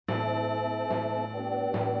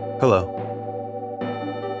Hello.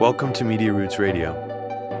 Welcome to Media Roots Radio.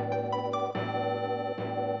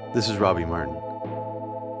 This is Robbie Martin.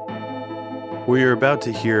 What you're about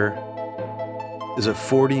to hear is a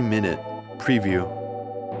 40-minute preview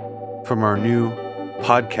from our new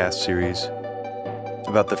podcast series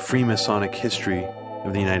about the Freemasonic history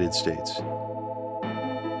of the United States.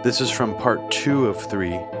 This is from part 2 of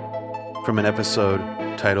 3 from an episode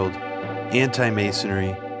titled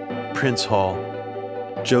Anti-Masonry, Prince Hall,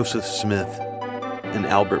 Joseph Smith, and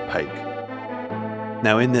Albert Pike.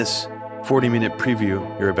 Now, in this 40-minute preview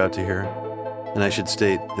you're about to hear, and I should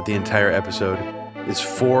state that the entire episode is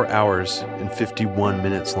 4 hours and 51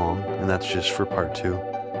 minutes long, and that's just for part 2.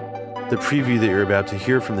 The preview that you're about to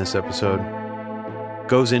hear from this episode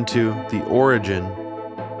goes into the origin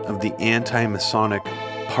of the anti-Masonic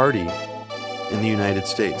Party in the United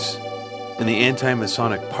States. And the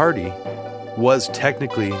anti-Masonic Party was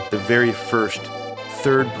technically the very first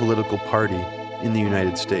third political party in the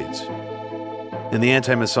United States. And the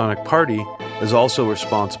anti-Masonic Party is also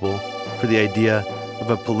responsible for the idea of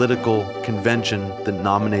a political convention that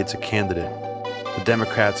nominates a candidate. The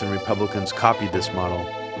Democrats and Republicans copied this model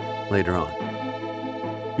later on.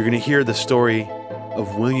 You're going to hear the story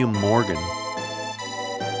of William Morgan,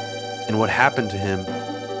 and what happened to him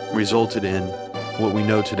resulted in what we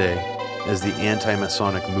know today as the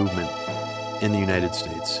anti-Masonic movement in the United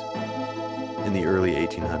States in the early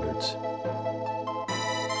 1800s.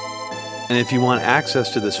 And if you want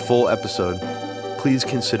access to this full episode, please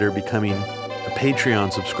consider becoming a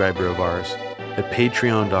Patreon subscriber of ours at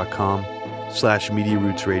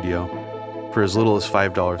patreon.com/MediaRootsRadio for as little as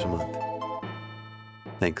 $5 a month.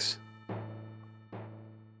 Thanks.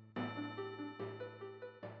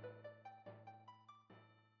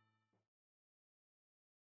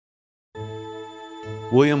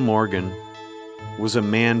 William Morgan was a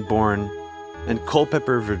man born in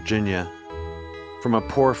Culpeper, Virginia, from a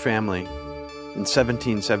poor family in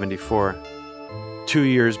 1774, 2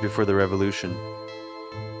 years before the Revolution.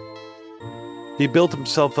 He built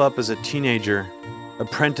himself up as a teenager,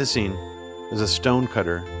 apprenticing as a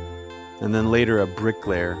stonecutter, and then later a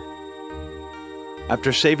bricklayer.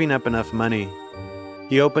 After saving up enough money,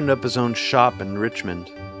 he opened up his own shop in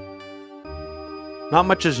Richmond. Not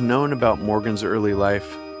much is known about Morgan's early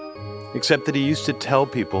life, except that he used to tell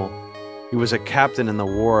people he was a captain in the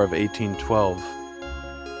War of 1812.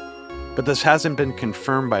 But this hasn't been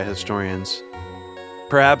confirmed by historians.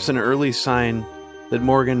 Perhaps an early sign that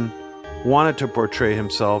Morgan wanted to portray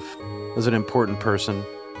himself as an important person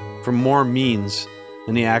for more means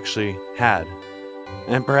than he actually had.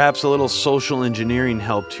 And perhaps a little social engineering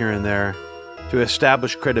helped here and there to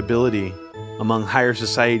establish credibility among higher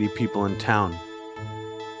society people in town.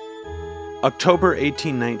 October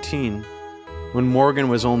 1819, when Morgan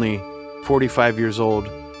was only 45 years old,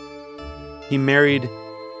 he married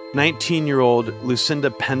 19-year-old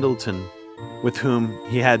Lucinda Pendleton, with whom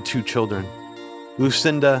he had 2 children,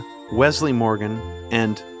 Lucinda Wesley Morgan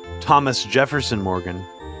and Thomas Jefferson Morgan,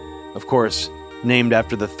 of course, named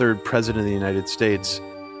after the 3rd President of the United States,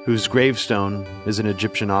 whose gravestone is an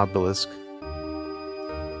Egyptian obelisk.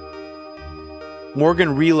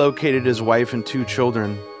 Morgan relocated his wife and 2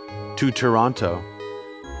 children to Toronto,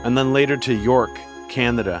 and then later to York,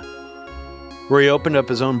 Canada, where he opened up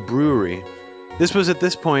his own brewery. This was at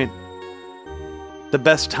this point the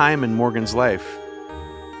best time in Morgan's life.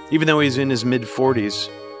 Even though he's in his mid-40s,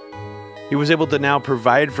 he was able to now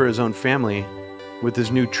provide for his own family with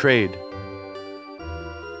his new trade.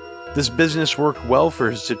 This business worked well for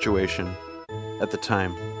his situation at the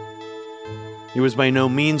time. He was by no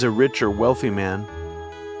means a rich or wealthy man.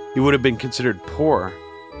 He would have been considered poor,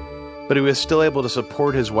 but he was still able to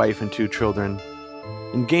support his wife and 2 children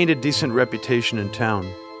and gained a decent reputation in town.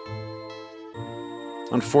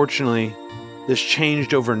 Unfortunately, this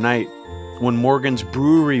changed overnight when Morgan's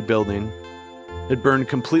brewery building had burned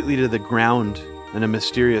completely to the ground in a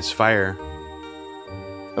mysterious fire.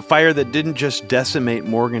 A fire that didn't just decimate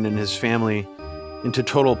Morgan and his family into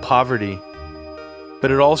total poverty,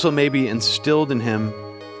 but it also maybe instilled in him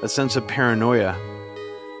a sense of paranoia.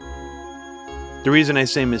 The reason I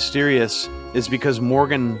say mysterious is because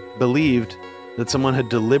Morgan believed that someone had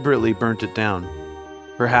deliberately burnt it down,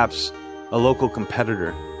 perhaps a local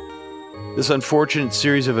competitor. This unfortunate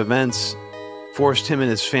series of events forced him and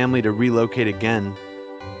his family to relocate again,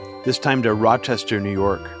 this time to Rochester, New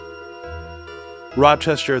York.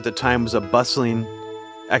 Rochester at the time was a bustling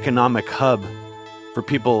economic hub for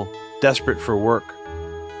people desperate for work.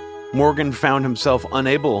 Morgan found himself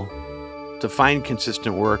unable to find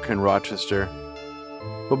consistent work in Rochester,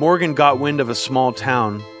 but Morgan got wind of a small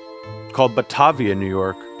town called Batavia, New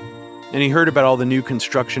York, and he heard about all the new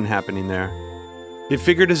construction happening there. He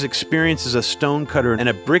figured his experience as a stonecutter and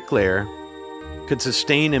a bricklayer could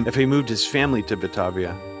sustain him if he moved his family to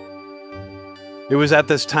Batavia. It was at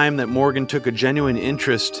this time that Morgan took a genuine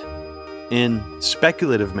interest in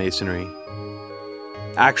speculative masonry,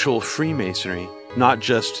 actual Freemasonry, not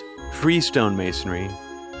just freestone masonry,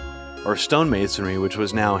 or stonemasonry, which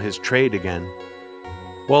was now his trade again.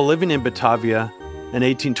 While living in Batavia in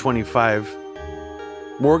 1825,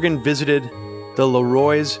 Morgan visited the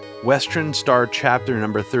Leroy's Western Star Chapter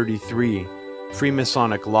number 33,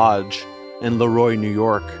 Freemasonic Lodge in Leroy, New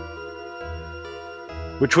York,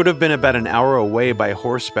 which would have been about an hour away by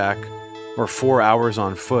horseback or 4 hours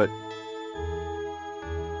on foot.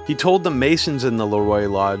 He told the Masons in the Leroy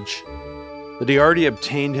Lodge that he already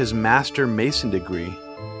obtained his Master Mason degree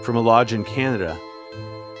from a lodge in Canada,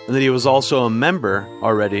 and that he was also a member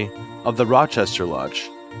already of the Rochester Lodge.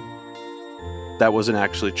 That wasn't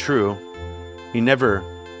actually true. He never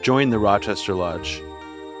joined the Rochester Lodge.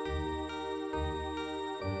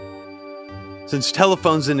 Since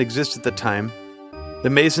telephones didn't exist at the time, the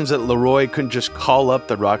Masons at Leroy couldn't just call up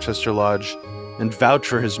the Rochester Lodge and vouch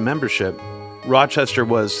for his membership. Rochester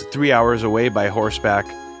was 3 hours away by horseback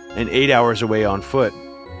and 8 hours away on foot.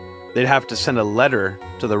 They'd have to send a letter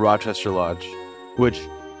to the Rochester Lodge, which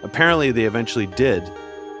apparently they eventually did.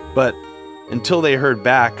 But until they heard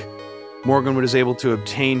back, Morgan was able to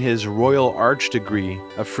obtain his Royal Arch degree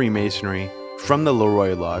of Freemasonry from the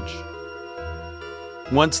Leroy Lodge.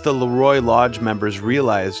 Once the Leroy Lodge members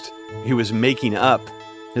realized he was making up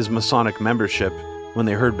his Masonic membership when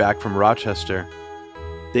they heard back from Rochester,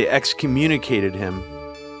 they excommunicated him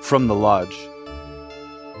from the lodge.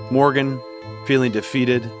 Morgan, feeling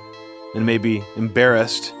defeated and maybe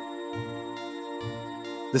embarrassed,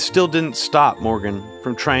 this still didn't stop Morgan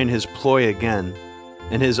from trying his ploy again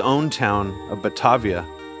in his own town of Batavia,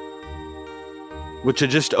 which had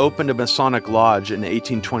just opened a Masonic lodge in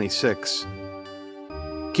 1826.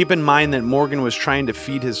 Keep in mind that Morgan was trying to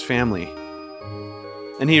feed his family,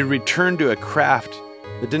 and he had returned to a craft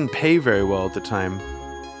that didn't pay very well at the time,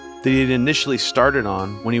 that he had initially started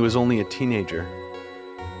on when he was only a teenager.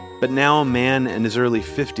 But now a man in his early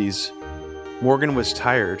 50s, Morgan was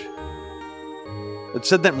tired. It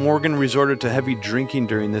said that Morgan resorted to heavy drinking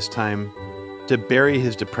during this time to bury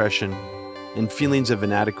his depression and feelings of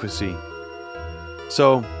inadequacy.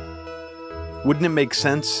 So, wouldn't it make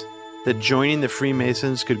sense that joining the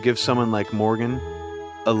Freemasons could give someone like Morgan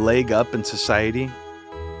a leg up in society?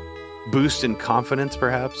 Boost in confidence,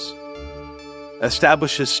 perhaps?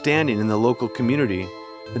 Establish his standing in the local community,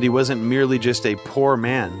 that he wasn't merely just a poor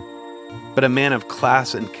man, but a man of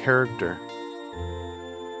class and character.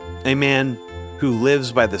 A man who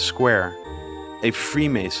lives by the square, a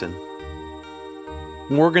Freemason.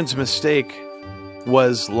 Morgan's mistake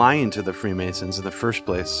was lying to the Freemasons in the first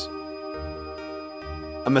place.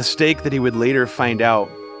 A mistake that he would later find out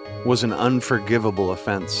was an unforgivable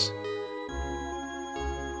offense.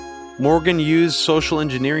 Morgan used social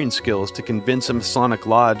engineering skills to convince a Masonic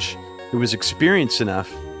lodge who was experienced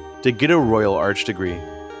enough to get a Royal Arch degree.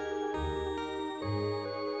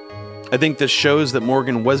 I think this shows that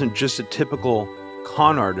Morgan wasn't just a typical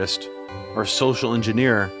con artist or social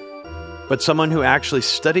engineer, but someone who actually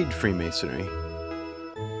studied Freemasonry.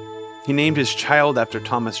 He named his child after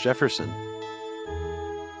Thomas Jefferson.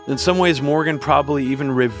 In some ways, Morgan probably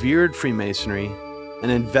even revered Freemasonry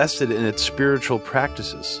and invested in its spiritual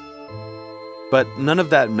practices. But none of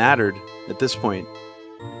that mattered at this point,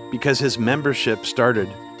 because his membership started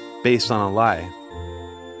based on a lie.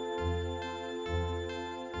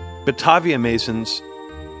 Batavia Masons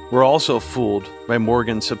were also fooled by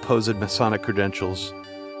Morgan's supposed Masonic credentials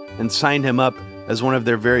and signed him up as one of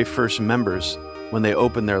their very first members when they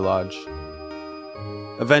opened their lodge.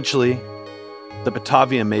 Eventually, the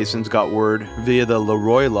Batavia Masons got word via the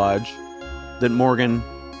Leroy Lodge that Morgan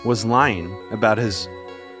was lying about his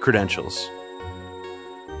credentials.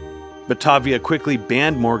 Batavia quickly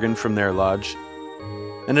banned Morgan from their lodge,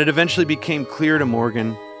 and it eventually became clear to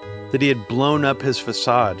Morgan that he had blown up his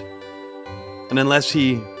facade. And unless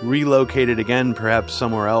he relocated again, perhaps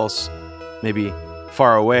somewhere else, maybe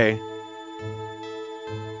far away,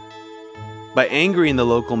 by angering the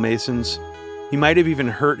local Masons, he might have even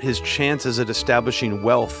hurt his chances at establishing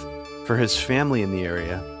wealth for his family in the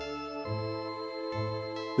area.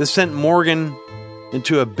 This sent Morgan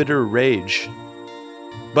into a bitter rage,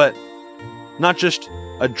 but not just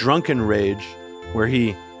a drunken rage where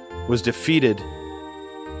he was defeated,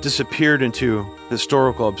 disappeared into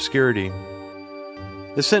historical obscurity.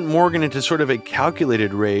 This sent Morgan into sort of a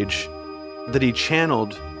calculated rage that he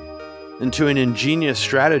channeled into an ingenious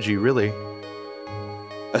strategy, really.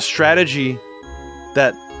 a strategy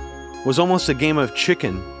that was almost a game of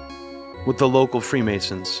chicken with the local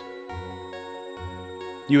Freemasons.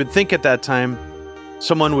 You would think at that time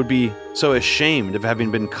someone would be so ashamed of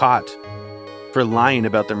having been caught for lying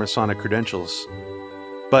about their Masonic credentials.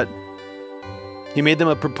 But he made them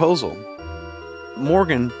a proposal.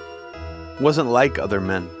 Morgan wasn't like other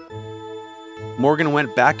men. Morgan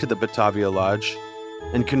went back to the Batavia Lodge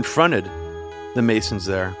and confronted the Masons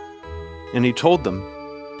there. And he told them,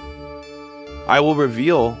 "I will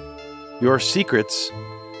reveal your secrets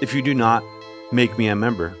if you do not make me a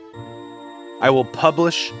member. I will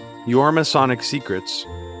publish your Masonic secrets,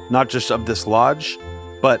 not just of this lodge,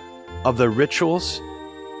 but of the rituals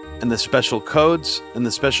and the special codes and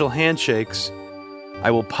the special handshakes.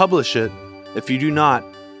 I will publish it if you do not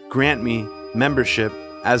grant me membership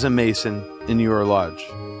as a Mason in your lodge."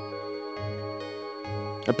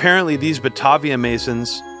 Apparently, these Batavia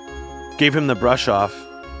Masons gave him the brush off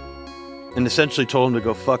and essentially told him to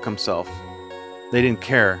go fuck himself. They didn't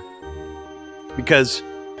care. Because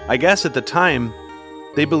I guess at the time,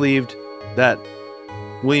 they believed that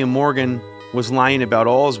William Morgan was lying about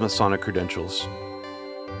all his Masonic credentials.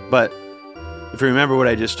 But if you remember what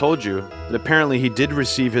I just told you, that apparently he did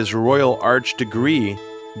receive his Royal Arch degree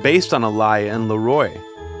based on a lie in Leroy.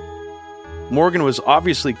 Morgan was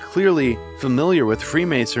obviously clearly familiar with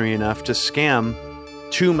Freemasonry enough to scam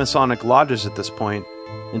 2 Masonic lodges at this point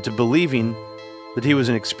into believing that he was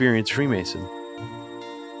an experienced Freemason.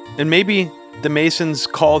 And maybe the Masons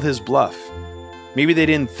called his bluff. Maybe they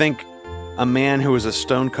didn't think a man who was a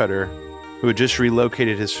stonecutter, who had just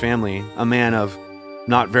relocated his family, a man of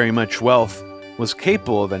not very much wealth, was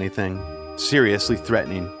capable of anything seriously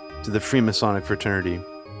threatening to the Freemasonic fraternity.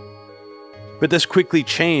 But this quickly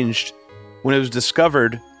changed when it was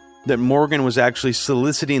discovered that Morgan was actually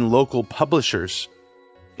soliciting local publishers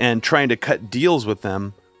and trying to cut deals with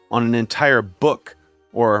them on an entire book,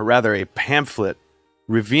 or rather a pamphlet,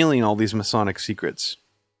 revealing all these Masonic secrets.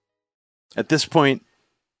 At this point,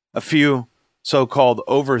 a few so-called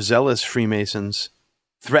overzealous Freemasons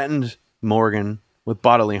threatened Morgan with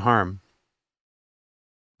bodily harm.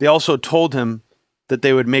 They also told him that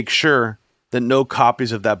they would make sure that no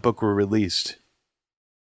copies of that book were released.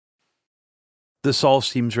 This all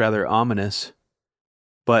seems rather ominous,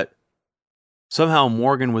 but somehow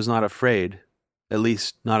Morgan was not afraid, at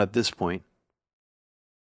least not at this point.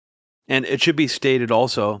 And it should be stated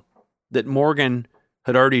also that Morgan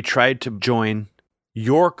had already tried to join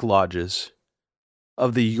York lodges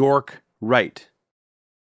of the York Rite.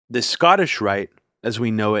 The Scottish Rite, as we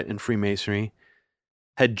know it in Freemasonry,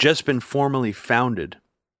 had just been formally founded.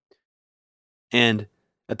 And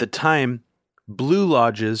at the time, Blue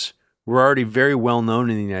lodges were already very well known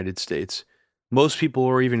in the United States. Most people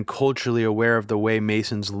were even culturally aware of the way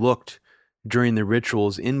Masons looked during the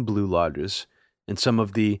rituals in Blue lodges and some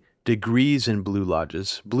of the degrees in Blue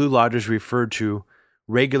lodges. Blue lodges referred to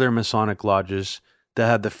regular Masonic lodges that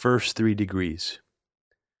had the first 3 degrees.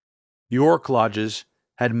 York lodges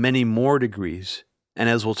had many more degrees, and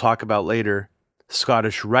as we'll talk about later,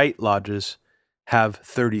 Scottish Rite lodges have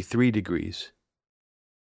 33 degrees.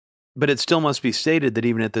 But it still must be stated that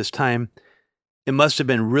even at this time, it must have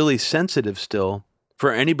been really sensitive still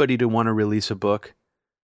for anybody to want to release a book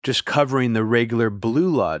just covering the regular Blue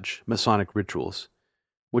Lodge Masonic rituals,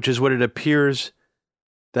 which is what it appears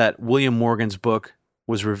that William Morgan's book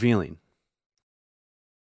was revealing.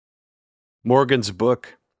 Morgan's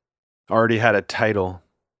book already had a title.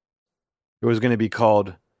 It was going to be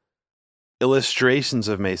called Illustrations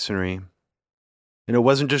of Masonry. And it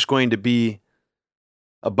wasn't just going to be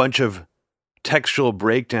a bunch of textual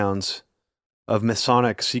breakdowns of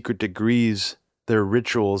Masonic secret degrees, their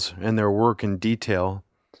rituals, and their work in detail.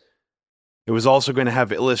 It was also going to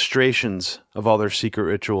have illustrations of all their secret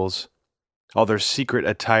rituals, all their secret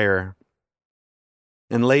attire.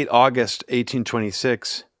 In late August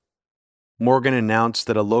 1826, Morgan announced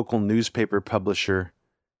that a local newspaper publisher,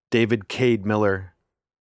 David Cade Miller,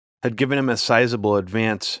 had given him a sizable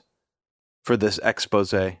advance for this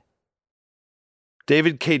expose.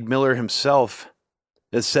 David Cade Miller himself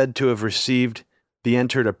is said to have received the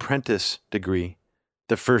entered apprentice degree,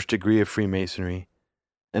 the first degree of Freemasonry,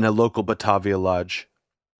 in a local Batavia lodge.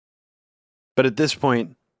 But at this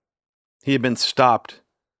point, he had been stopped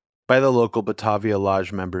by the local Batavia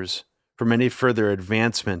lodge members from any further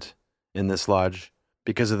advancement in this lodge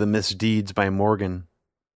because of the misdeeds by Morgan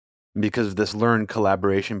and because of this learned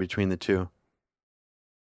collaboration between the two.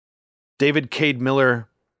 David Cade Miller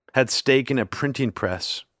had stake in a printing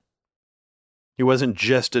press. He wasn't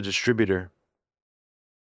just a distributor.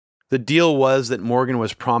 The deal was that Morgan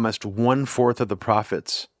was promised 1/4 of the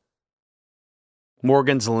profits.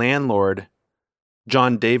 Morgan's landlord,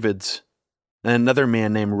 John Davids, and another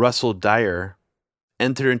man named Russell Dyer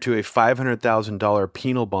entered into a $500,000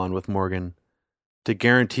 penal bond with Morgan to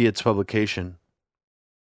guarantee its publication.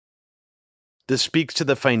 This speaks to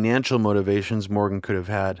the financial motivations Morgan could have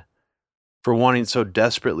had for wanting so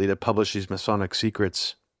desperately to publish these Masonic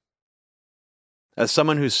secrets. As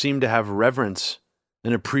someone who seemed to have reverence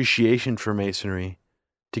and appreciation for Masonry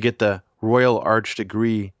to get the Royal Arch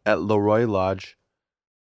degree at Le Roy Lodge,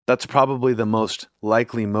 that's probably the most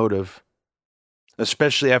likely motive,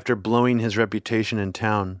 especially after blowing his reputation in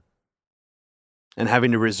town and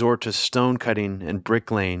having to resort to stone cutting and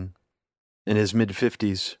bricklaying in his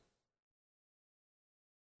mid-50s.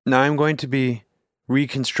 Now I'm going to be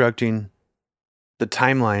reconstructing the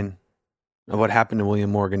timeline of what happened to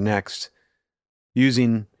William Morgan next,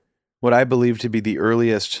 using what I believe to be the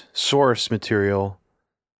earliest source material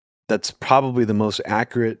that's probably the most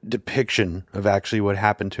accurate depiction of actually what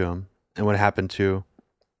happened to him and what happened to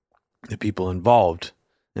the people involved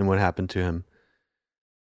and what happened to him.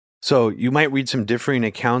 So you might read some differing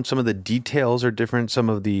accounts. Some of the details are different. Some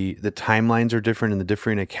of the timelines are different in the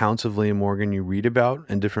differing accounts of William Morgan you read about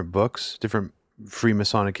in different books, different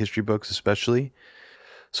Freemasonic history books especially.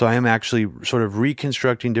 So I am actually sort of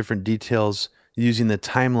reconstructing different details using the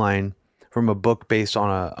timeline from a book based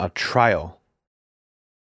on a trial.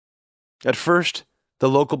 At first, the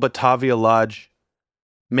local Batavia Lodge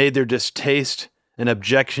made their distaste and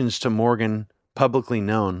objections to Morgan publicly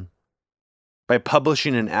known by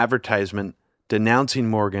publishing an advertisement denouncing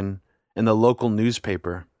Morgan in the local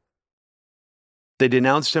newspaper. They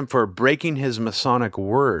denounced him for breaking his Masonic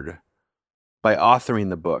word by authoring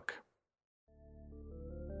the book.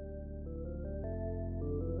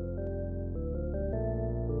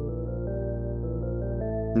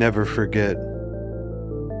 Never forget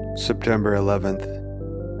September 11th,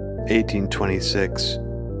 1826.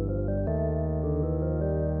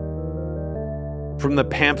 From the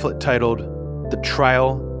pamphlet titled The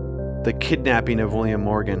Trial, The Kidnapping of William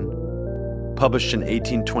Morgan, published in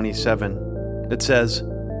 1827, it says,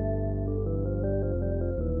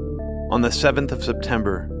 on the 7th of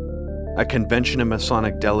September, a convention of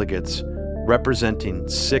Masonic delegates representing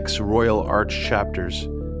 6 Royal Arch chapters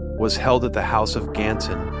was held at the house of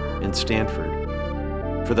Ganson in Stanford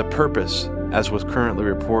for the purpose, as was currently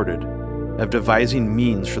reported, of devising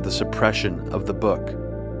means for the suppression of the book.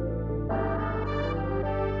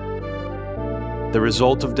 The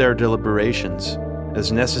result of their deliberations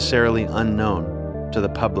is necessarily unknown to the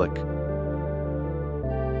public.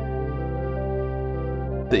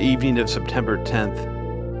 The evening of September 10th,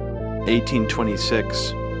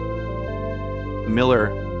 1826,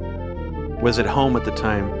 Miller was at home at the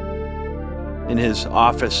time in his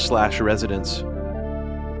office/residence,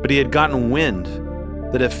 but he had gotten wind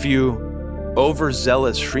that a few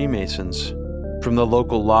overzealous Freemasons from the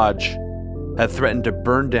local lodge had threatened to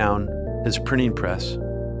burn down his printing press.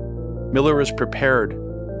 Miller was prepared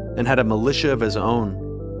and had a militia of his own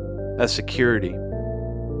as security.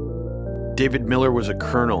 David Miller was a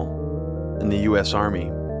colonel in the U.S.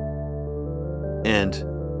 Army and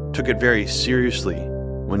took it very seriously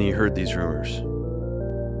when he heard these rumors.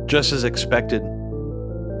 Just as expected,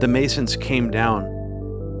 the Masons came down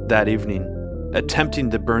that evening, attempting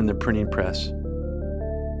to burn the printing press.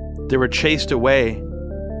 They were chased away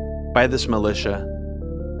by this militia,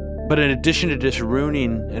 but in addition to just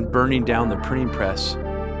ruining and burning down the printing press,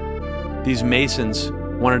 these Masons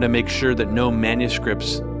wanted to make sure that no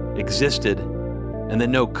manuscripts existed and that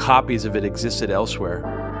no copies of it existed elsewhere.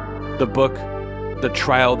 The book, The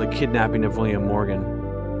Trial, The Kidnapping of William Morgan,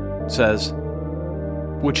 says,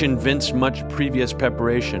 which evinced much previous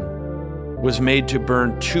preparation, was made to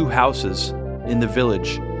burn 2 houses in the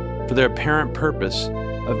village for the apparent purpose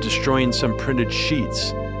of destroying some printed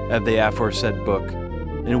sheets of the aforesaid book,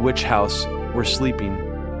 in which house were sleeping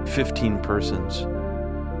 15 persons.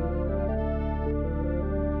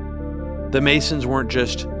 The Masons weren't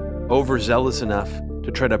just overzealous enough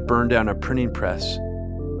to try to burn down a printing press.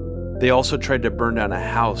 They also tried to burn down a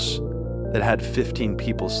house that had 15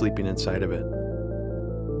 people sleeping inside of it.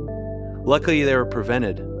 Luckily, they were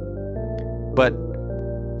prevented. But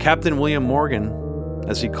Captain William Morgan,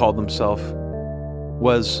 as he called himself,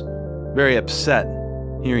 was very upset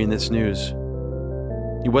hearing this news.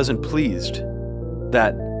 He wasn't pleased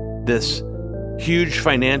that this huge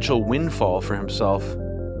financial windfall for himself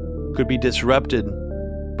could be disrupted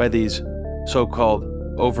by these so-called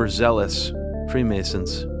overzealous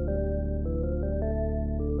Freemasons.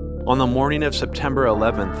 On the morning of September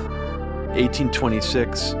 11th,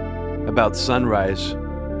 1826, about sunrise,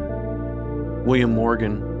 William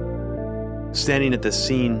Morgan, standing at the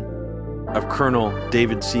scene of Colonel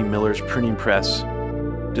David C. Miller's printing press,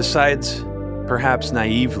 decides, perhaps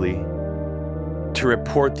naively, to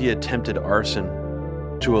report the attempted arson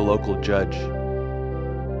to a local judge.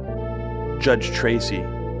 Judge Tracy,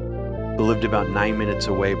 who lived about 9 minutes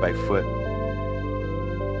away by foot.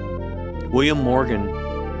 William Morgan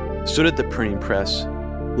stood at the printing press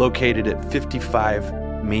located at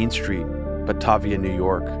 55 Main Street, Batavia, New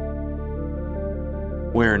York,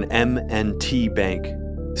 where an M&T Bank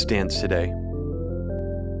stands today.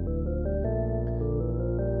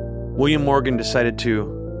 William Morgan decided to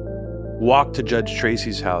walk to Judge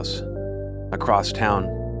Tracy's house across town,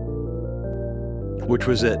 which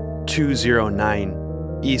was at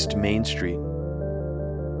 209 East Main Street,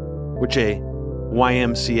 which a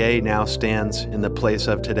YMCA now stands in the place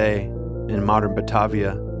of today in modern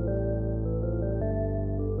Batavia.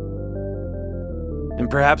 And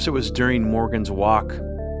perhaps it was during Morgan's walk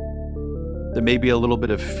that maybe a little bit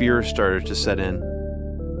of fear started to set in.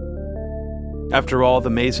 After all, the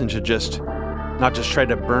Masons had not just tried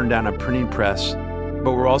to burn down a printing press,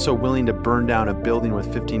 but were also willing to burn down a building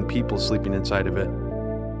with 15 people sleeping inside of it.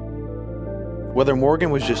 Whether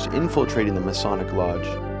Morgan was just infiltrating the Masonic Lodge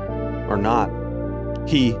or not,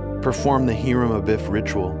 he performed the Hiram Abiff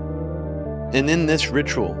ritual. And in this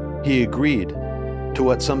ritual, he agreed to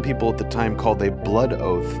what some people at the time called a blood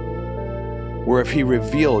oath, where if he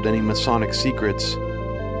revealed any Masonic secrets,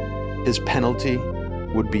 his penalty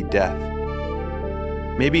would be death.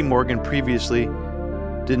 Maybe Morgan previously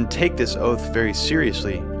didn't take this oath very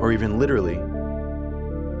seriously or even literally.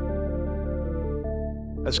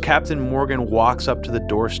 As Captain Morgan walks up to the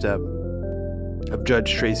doorstep of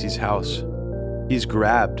Judge Tracy's house, he's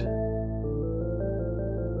grabbed.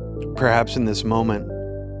 Perhaps in this moment,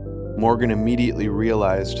 Morgan immediately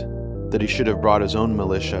realized that he should have brought his own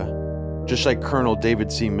militia, just like Colonel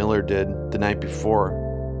David C. Miller did the night before,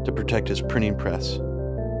 to protect his printing press.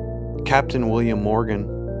 Captain William Morgan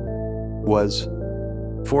was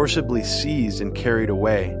forcibly seized and carried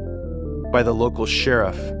away by the local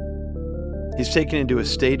sheriff. He's taken into a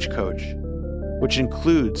stagecoach, which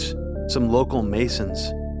includes some local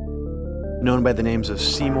Masons, known by the names of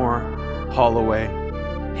Seymour, Holloway,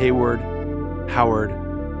 Hayward, Howard,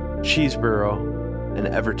 Cheeseborough, and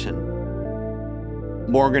Everton.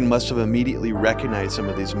 Morgan must have immediately recognized some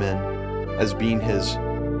of these men as being his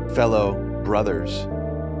fellow brothers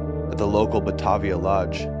at the local Batavia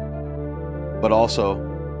Lodge, but also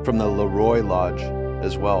from the Leroy Lodge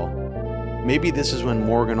as well. Maybe this is when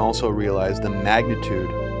Morgan also realized the magnitude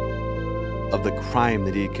of the crime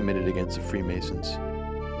that he had committed against the Freemasons.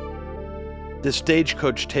 The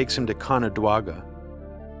stagecoach takes him to Canandaigua,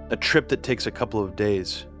 a trip that takes a couple of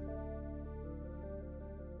days.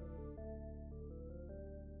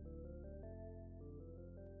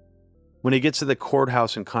 When he gets to the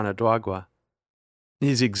courthouse in Canandaigua,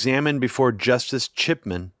 he's examined before Justice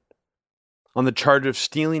Chipman on the charge of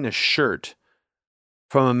stealing a shirt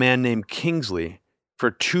from a man named Kingsley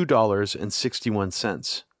for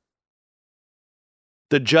 $2.61.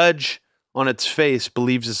 The judge, on its face,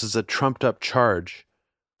 believes this is a trumped-up charge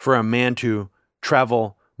for a man to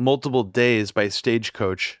travel multiple days by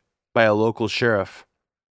stagecoach by a local sheriff.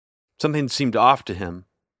 Something seemed off to him,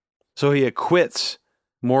 so he acquits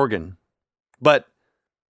Morgan. But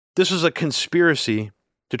this was a conspiracy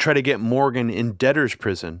to try to get Morgan in debtor's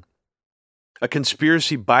prison, a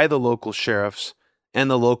conspiracy by the local sheriffs and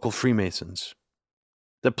the local Freemasons.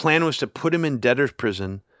 The plan was to put him in debtor's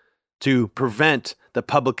prison to prevent the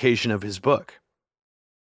publication of his book.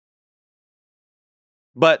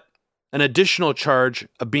 But an additional charge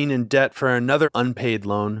of being in debt for another unpaid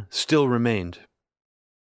loan still remained.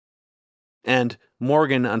 And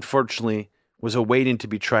Morgan, unfortunately, was awaiting to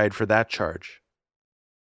be tried for that charge.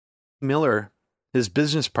 Miller, his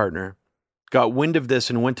business partner, got wind of this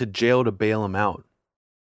and went to jail to bail him out.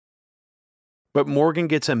 But Morgan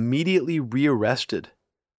gets immediately rearrested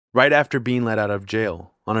right after being let out of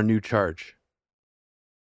jail on a new charge.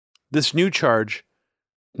 This new charge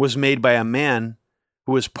was made by a man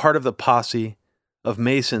who was part of the posse of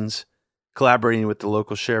Masons collaborating with the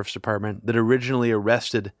local sheriff's department that originally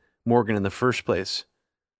arrested Morgan in the first place.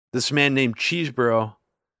 This man named Cheeseborough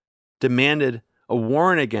demanded a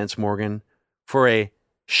warrant against Morgan for a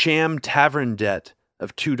sham tavern debt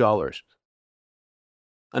of $2.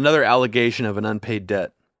 Another allegation of an unpaid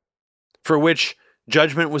debt, for which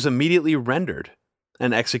judgment was immediately rendered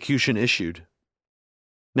and execution issued.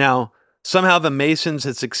 Now, somehow the Masons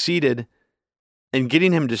had succeeded in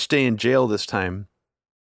getting him to stay in jail this time,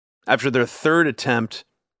 after their third attempt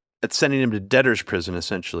at sending him to debtor's prison,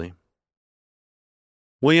 essentially.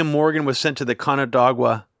 William Morgan was sent to the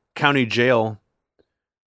Canandaigua County Jail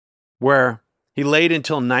where he laid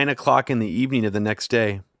until 9 o'clock in the evening of the next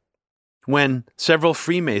day, when several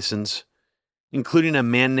Freemasons, including a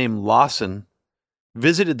man named Lawson,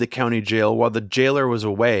 visited the county jail while the jailer was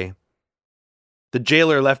away. The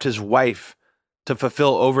jailer left his wife to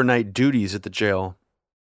fulfill overnight duties at the jail.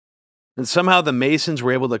 And somehow the Masons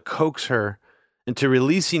were able to coax her into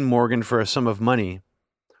releasing Morgan for a sum of money,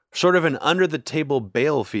 sort of an under-the-table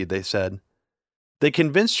bail fee, they said. They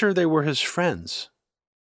convinced her they were his friends.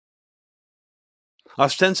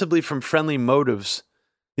 Ostensibly from friendly motives,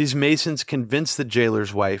 these Masons convinced the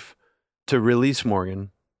jailer's wife to release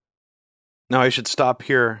Morgan. Now I should stop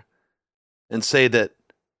here and say that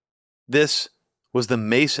this was the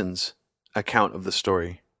Masons' account of the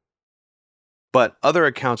story. But other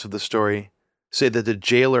accounts of the story say that the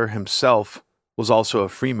jailer himself was also a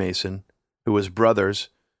Freemason who was brothers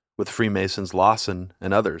with Freemasons Lawson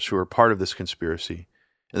and others who were part of this conspiracy,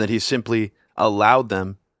 and that he simply allowed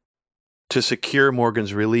them to secure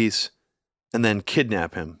Morgan's release and then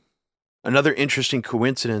kidnap him. Another interesting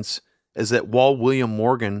coincidence is that while William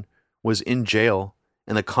Morgan was in jail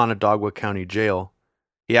in the Conadogua County Jail,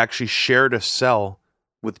 he actually shared a cell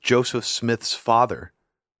with Joseph Smith's father,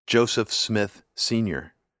 Joseph Smith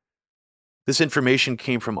Sr. This information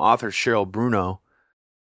came from author Cheryl Bruno.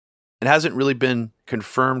 It hasn't really been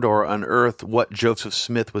confirmed or unearthed what Joseph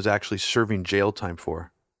Smith was actually serving jail time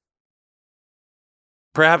for.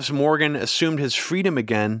 Perhaps Morgan assumed his freedom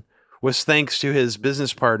again was thanks to his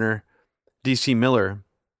business partner, D.C. Miller.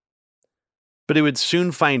 But he would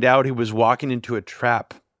soon find out he was walking into a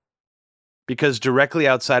trap, because directly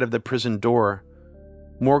outside of the prison door,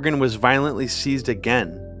 Morgan was violently seized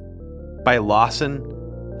again by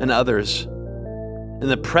Lawson and others in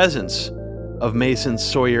the presence of Masons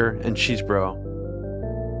Sawyer and Chesebro.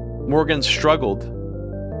 Morgan struggled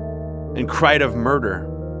and cried of murder.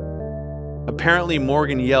 Apparently,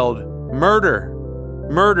 Morgan yelled, "Murder!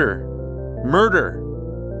 Murder! Murder!"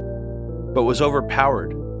 but was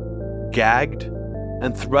overpowered, gagged,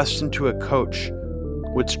 and thrust into a coach,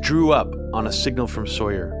 which drew up on a signal from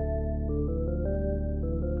Sawyer.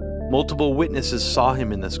 Multiple witnesses saw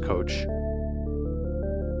him in this coach,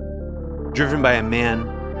 driven by a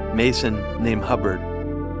man, Mason named Hubbard,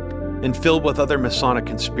 and filled with other Masonic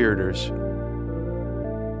conspirators.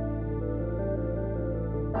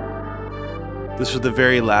 This was the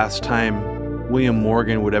very last time William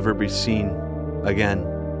Morgan would ever be seen again.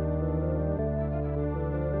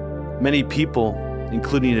 Many people,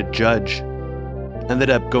 including a judge, ended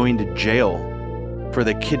up going to jail for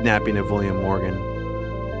the kidnapping of William Morgan.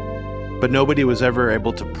 But nobody was ever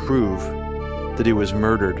able to prove that he was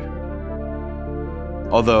murdered.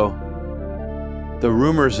 Although the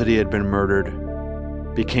rumors that he had been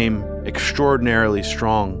murdered became extraordinarily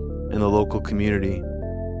strong in the local community,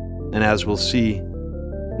 and as we'll see,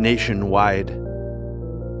 nationwide.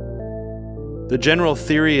 The general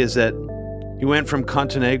theory is that he went from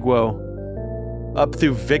Contaneguo up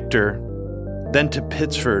through Victor, then to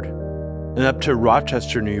Pittsford, and up to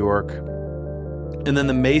Rochester, New York. And then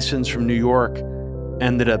the Masons from New York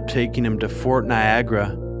ended up taking him to Fort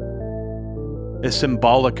Niagara, a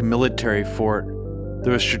symbolic military fort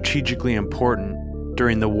that was strategically important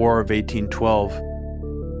during the War of 1812.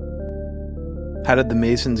 How did the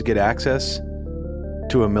Masons get access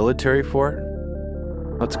to a military fort?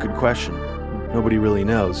 That's a good question. Nobody really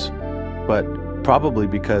knows. But probably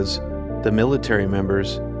because the military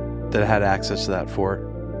members that had access to that fort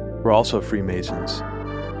were also Freemasons.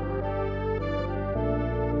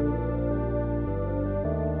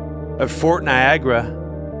 At Fort Niagara,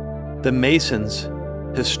 the Masons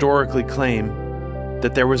historically claim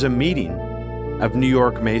that there was a meeting of New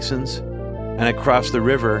York Masons, and across the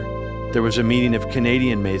river, there was a meeting of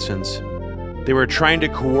Canadian Masons. They were trying to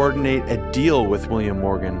coordinate a deal with William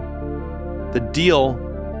Morgan. The deal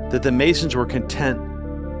that the Masons were content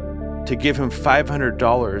to give him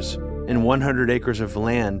 $500 and 100 acres of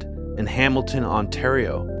land in Hamilton,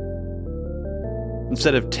 Ontario.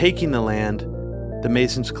 Instead of taking the land, the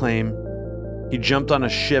Masons claim he jumped on a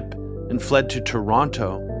ship and fled to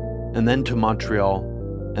Toronto and then to Montreal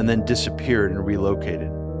and then disappeared and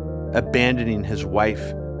relocated, abandoning his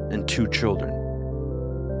wife and 2 children.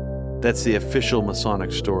 That's the official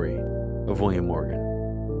Masonic story of William Morgan.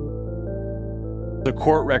 The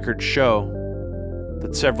court records show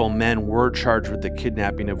that several men were charged with the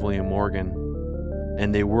kidnapping of William Morgan,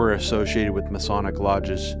 and they were associated with Masonic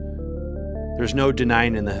lodges. There's no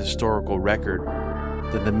denying in the historical record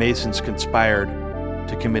that the Masons conspired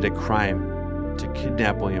to commit a crime, to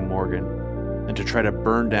kidnap William Morgan, and to try to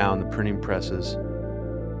burn down the printing presses.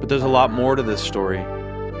 But there's a lot more to this story.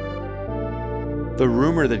 The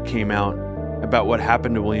rumor that came out about what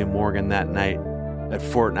happened to William Morgan that night at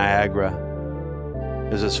Fort Niagara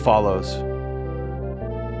is as follows.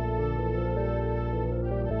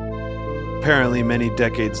 Apparently, many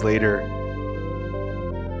decades later,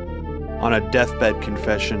 on a deathbed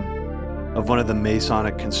confession of one of the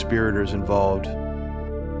Masonic conspirators involved,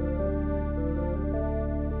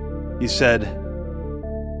 he said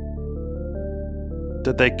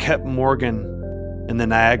that they kept Morgan in the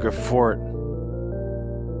Niagara Fort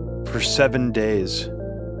for 7 days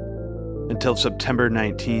until September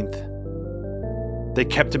 19th. They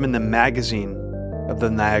kept him in the magazine of the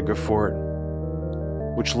Niagara Fort,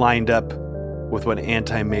 which lined up with what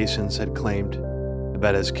anti-Masons had claimed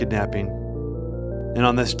about his kidnapping. And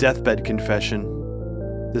on this deathbed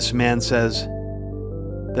confession, this man says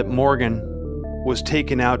that Morgan was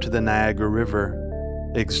taken out to the Niagara River,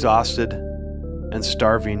 exhausted and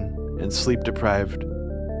starving and sleep-deprived,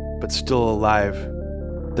 but still alive.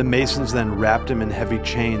 The Masons then wrapped him in heavy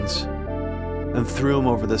chains and threw him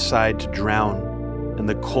over the side to drown in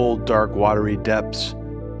the cold, dark, watery depths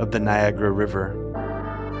of the Niagara River.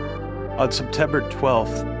 On September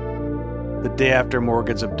 12th, the day after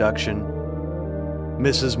Morgan's abduction,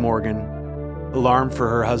 Mrs. Morgan, alarmed for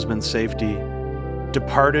her husband's safety,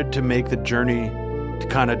 departed to make the journey to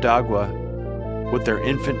Canandaigua with their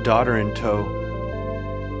infant daughter in tow.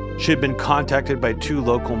 She had been contacted by 2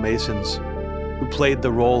 local Masons who played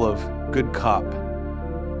the role of good cop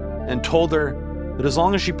and told her that as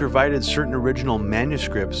long as she provided certain original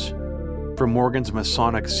manuscripts for Morgan's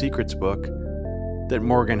Masonic Secrets book that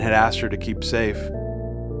Morgan had asked her to keep safe,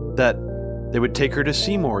 that they would take her to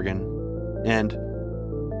see Morgan and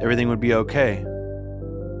everything would be okay.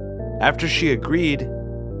 After she agreed,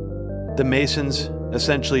 the Masons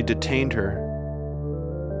essentially detained her.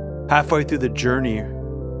 Halfway through the journey,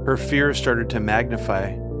 her fears started to magnify,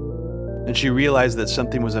 and she realized that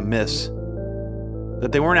something was amiss,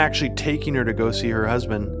 that they weren't actually taking her to go see her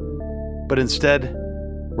husband, but instead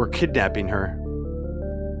were kidnapping her.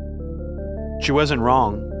 She wasn't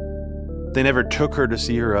wrong. They never took her to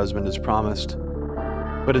see her husband as promised,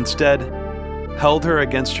 but instead held her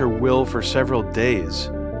against her will for several days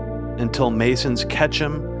until Masons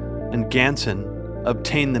Ketchum and Ganson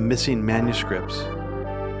obtained the missing manuscripts.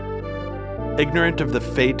 Ignorant of the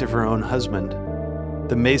fate of her own husband,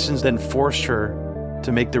 the Masons then forced her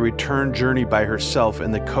to make the return journey by herself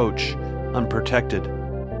in the coach, unprotected,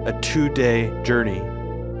 a 2-day journey,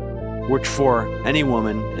 which for any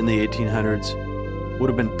woman in the 1800s would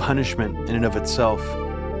have been punishment in and of itself.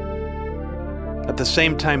 At the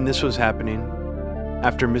same time this was happening,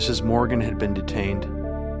 after Mrs. Morgan had been detained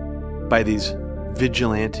by these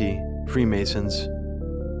vigilante Freemasons,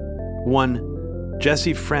 one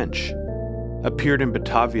Jesse French appeared in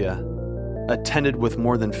Batavia, attended with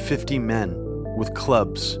more than 50 men with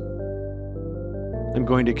clubs. I'm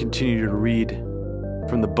going to continue to read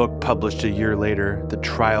from the book published a year later, The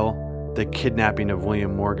Trial, the Kidnapping of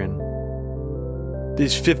William Morgan.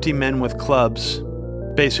 These 50 men with clubs,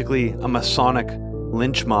 basically a Masonic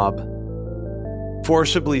lynch mob,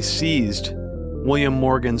 forcibly seized William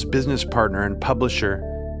Morgan's business partner and publisher,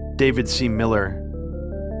 David C. Miller,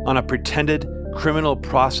 on a pretended criminal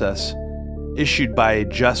process issued by a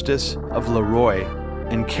justice of Leroy,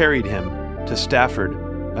 and carried him to Stafford,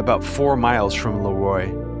 about 4 miles from Leroy,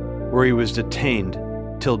 where he was detained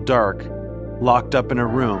till dark, locked up in a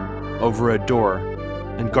room over a door,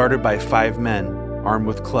 and guarded by 5 men armed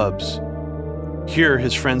with clubs. Here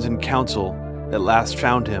his friends and counsel at last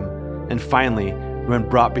found him, and finally, when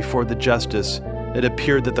brought before the justice, it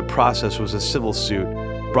appeared that the process was a civil suit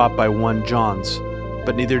brought by one Johns,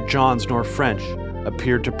 but neither Johns nor French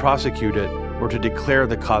appeared to prosecute it or to declare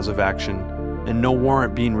the cause of action, and no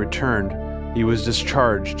warrant being returned, he was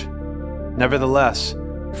discharged. Nevertheless,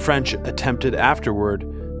 French attempted afterward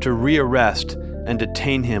to rearrest and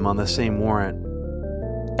detain him on the same warrant.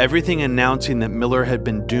 Everything announcing that Miller had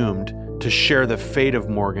been doomed to share the fate of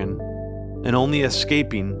Morgan, and only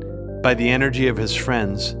escaping by the energy of his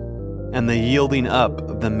friends and the yielding up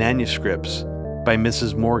of the manuscripts by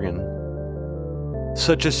Mrs. Morgan.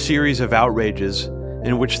 Such a series of outrages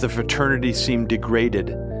in which the fraternity seemed degraded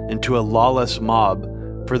into a lawless mob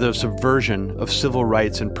for the subversion of civil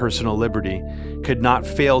rights and personal liberty could not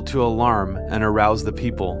fail to alarm and arouse the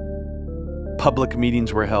people. Public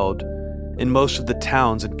meetings were held in most of the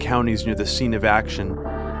towns and counties near the scene of action,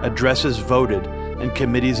 addresses voted, and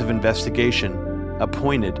committees of investigation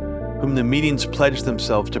appointed, whom the meetings pledged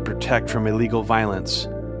themselves to protect from illegal violence.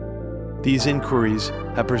 These inquiries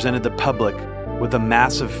have presented the public with a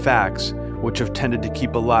mass of facts which have tended to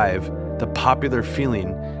keep alive the popular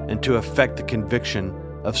feeling and to effect the conviction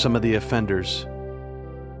of some of the offenders.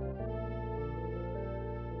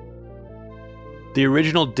 The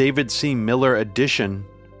original David C. Miller edition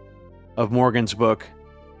of Morgan's book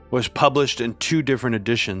was published in 2 different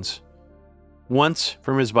editions, once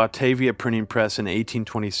from his Batavia printing press in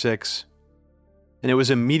 1826, and it was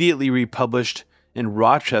immediately republished in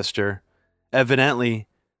Rochester, evidently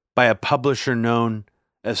by a publisher known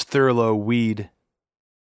as Thurlow Weed.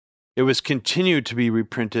 It was continued to be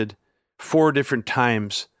reprinted 4 different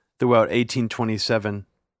times throughout 1827.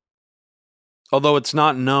 Although it's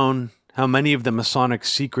not known how many of the Masonic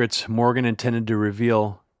secrets Morgan intended to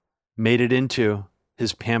reveal made it into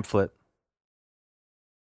his pamphlet.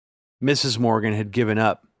 Mrs. Morgan had given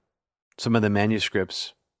up some of the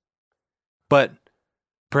manuscripts. But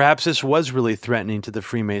perhaps this was really threatening to the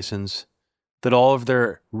Freemasons, that all of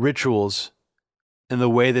their rituals and the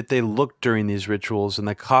way that they looked during these rituals and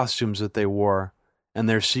the costumes that they wore and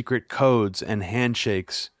their secret codes and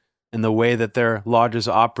handshakes and the way that their lodges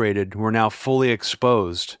operated were now fully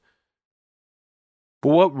exposed. But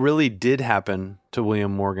what really did happen to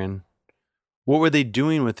William Morgan? What were they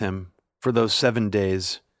doing with him for those 7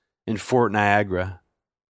 days in Fort Niagara?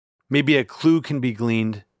 Maybe a clue can be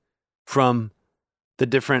gleaned from the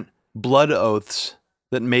different blood oaths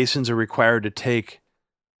that Masons are required to take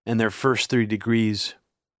in their first 3 degrees.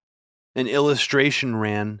 An illustration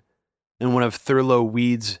ran in one of Thurlow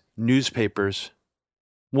Weed's newspapers.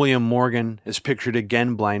 William Morgan is pictured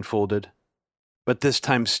again blindfolded, but this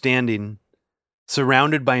time standing,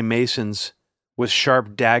 surrounded by Masons with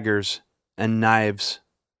sharp daggers and knives.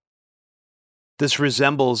 This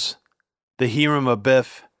resembles the Hiram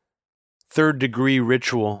Abiff 3rd degree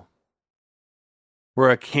ritual, where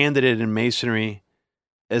a candidate in Masonry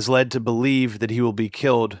is led to believe that he will be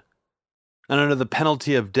killed, and under the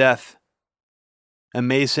penalty of death, a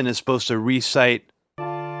Mason is supposed to recite,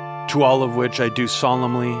 "To all of which I do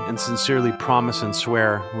solemnly and sincerely promise and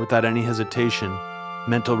swear, without any hesitation,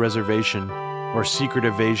 mental reservation, or secret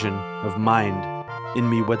evasion of mind in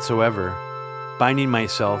me whatsoever, binding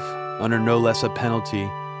myself under no less a penalty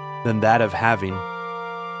than that of having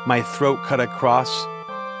my throat cut across,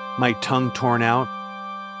 my tongue torn out,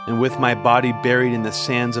 and with my body buried in the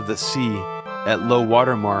sands of the sea at low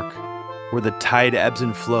water mark, where the tide ebbs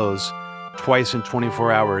and flows twice in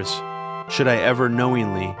 24 hours, should I ever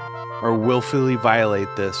knowingly or willfully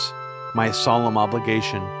violate this, my solemn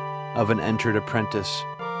obligation of an entered apprentice,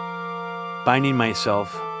 binding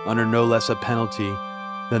myself under no less a penalty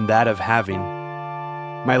than that of having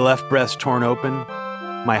my left breast torn open,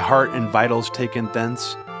 my heart and vitals taken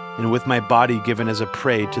thence, and with my body given as a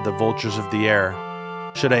prey to the vultures of the air,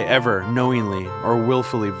 should I ever knowingly or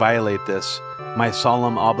willfully violate this, my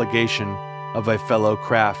solemn obligation of a fellow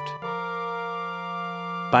craft,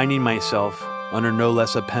 binding myself under no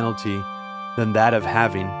less a penalty than that of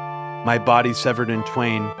having my body severed in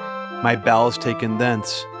twain, my bowels taken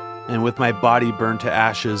thence, and with my body burned to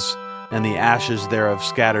ashes, and the ashes thereof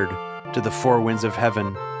scattered to the 4 winds of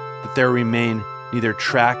heaven, that there remain neither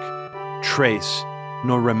track, trace,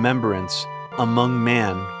 nor remembrance among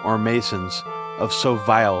man or Masons of so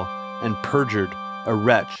vile and perjured a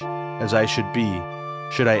wretch as I should be,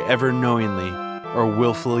 should I ever knowingly or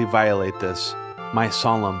willfully violate this, my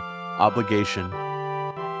solemn obligation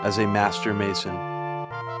as a Master Mason.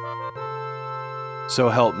 So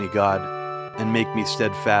help me God, and make me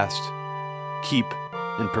steadfast, keep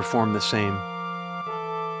and perform the same.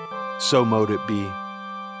 So mote it be.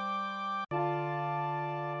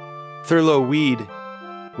 Thurlow Weed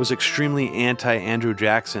was extremely anti-Andrew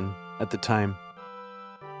Jackson at the time.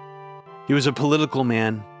 He was a political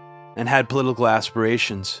man and had political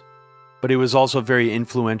aspirations, but he was also very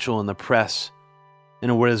influential in the press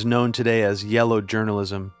in what is known today as yellow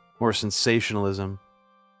journalism or sensationalism.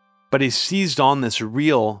 But he seized on this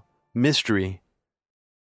real mystery,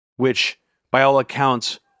 which, by all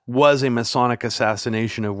accounts, was a Masonic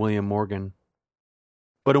assassination of William Morgan.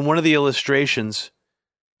 But in one of the illustrations,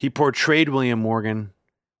 he portrayed William Morgan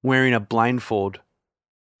wearing a blindfold.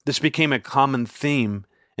 This became a common theme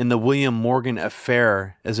in the William Morgan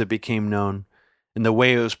affair, as it became known, in the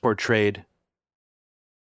way it was portrayed.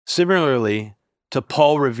 Similarly to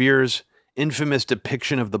Paul Revere's infamous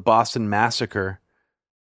depiction of the Boston Massacre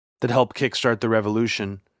that helped kickstart the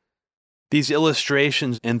revolution, these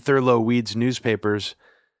illustrations in Thurlow Weed's newspapers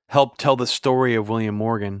helped tell the story of William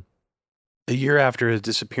Morgan. A year after his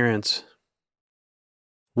disappearance,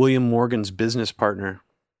 William Morgan's business partner,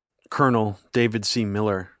 Colonel David C.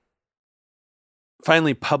 Miller,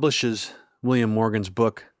 finally publishes William Morgan's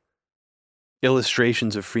book,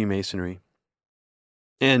 Illustrations of Freemasonry.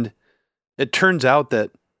 And it turns out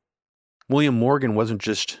that William Morgan wasn't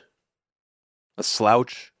just a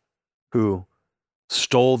slouch who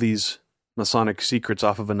stole these Masonic secrets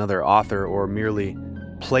off of another author or merely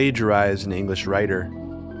plagiarize an English writer.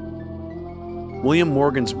 William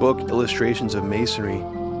Morgan's book, Illustrations of Masonry,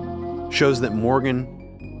 shows that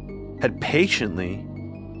Morgan had patiently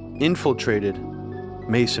infiltrated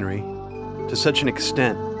Masonry to such an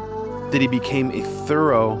extent that he became a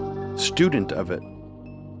thorough student of it.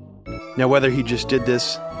 Now, whether he just did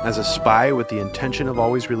this as a spy with the intention of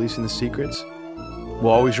always releasing the secrets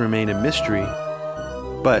will always remain a mystery,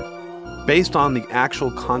 but based on the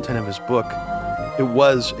actual content of his book, it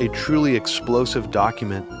was a truly explosive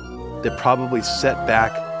document that probably set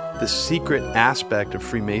back the secret aspect of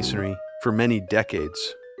Freemasonry for many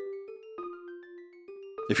decades.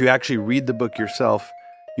 If you actually read the book yourself,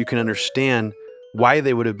 you can understand why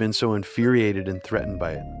they would have been so infuriated and threatened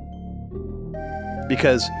by it.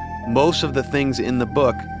 Because most of the things in the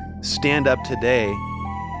book stand up today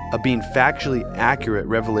of being factually accurate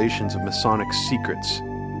revelations of Masonic secrets,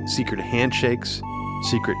 secret handshakes,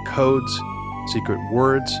 secret codes, secret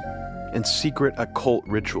words, and secret occult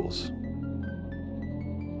rituals.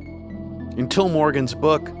 Until Morgan's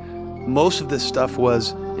book, most of this stuff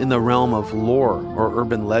was in the realm of lore or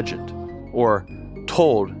urban legend, or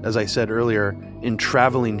told, as I said earlier, in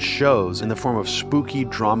traveling shows in the form of spooky,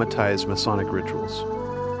 dramatized Masonic rituals.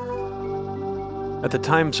 At the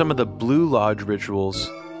time, some of the Blue Lodge rituals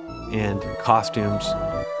and costumes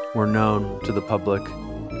were known to the public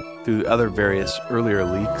through other various earlier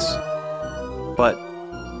leaks, but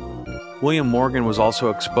William Morgan was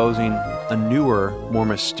also exposing a newer, more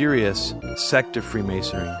mysterious sect of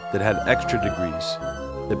Freemasonry that had extra degrees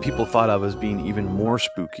that people thought of as being even more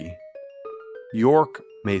spooky. York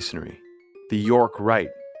Masonry, the York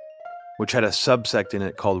Rite, which had a subsect in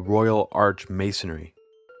it called Royal Arch Masonry.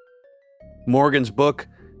 Morgan's book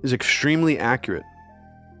is extremely accurate.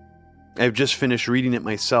 I've just finished reading it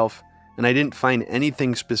myself, and I didn't find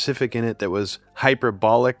anything specific in it that was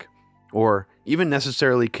hyperbolic or even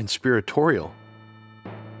necessarily conspiratorial.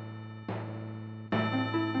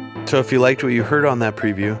 So if you liked what you heard on that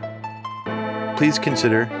preview, please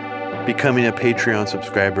consider becoming a Patreon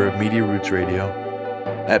subscriber of Media Roots Radio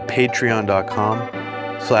at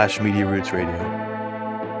patreon.com/Media Roots Radio.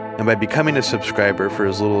 And by becoming a subscriber for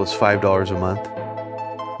as little as $5 a month,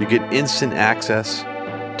 you get instant access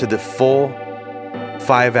to the full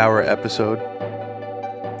 5-hour episode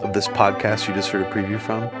of this podcast you just heard a preview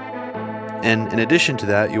from. And in addition to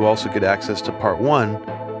that, you also get access to part 1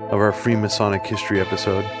 of our Freemasonic history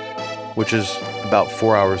episode, which is about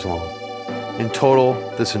 4 hours long. In total,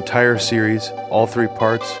 this entire series, all 3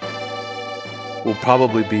 parts, will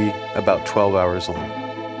probably be about 12 hours long.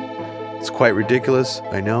 It's quite ridiculous,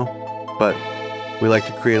 I know, but we like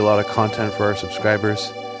to create a lot of content for our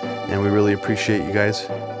subscribers, and we really appreciate you guys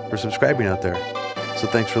for subscribing out there. So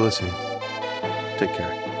thanks for listening. Take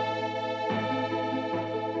care.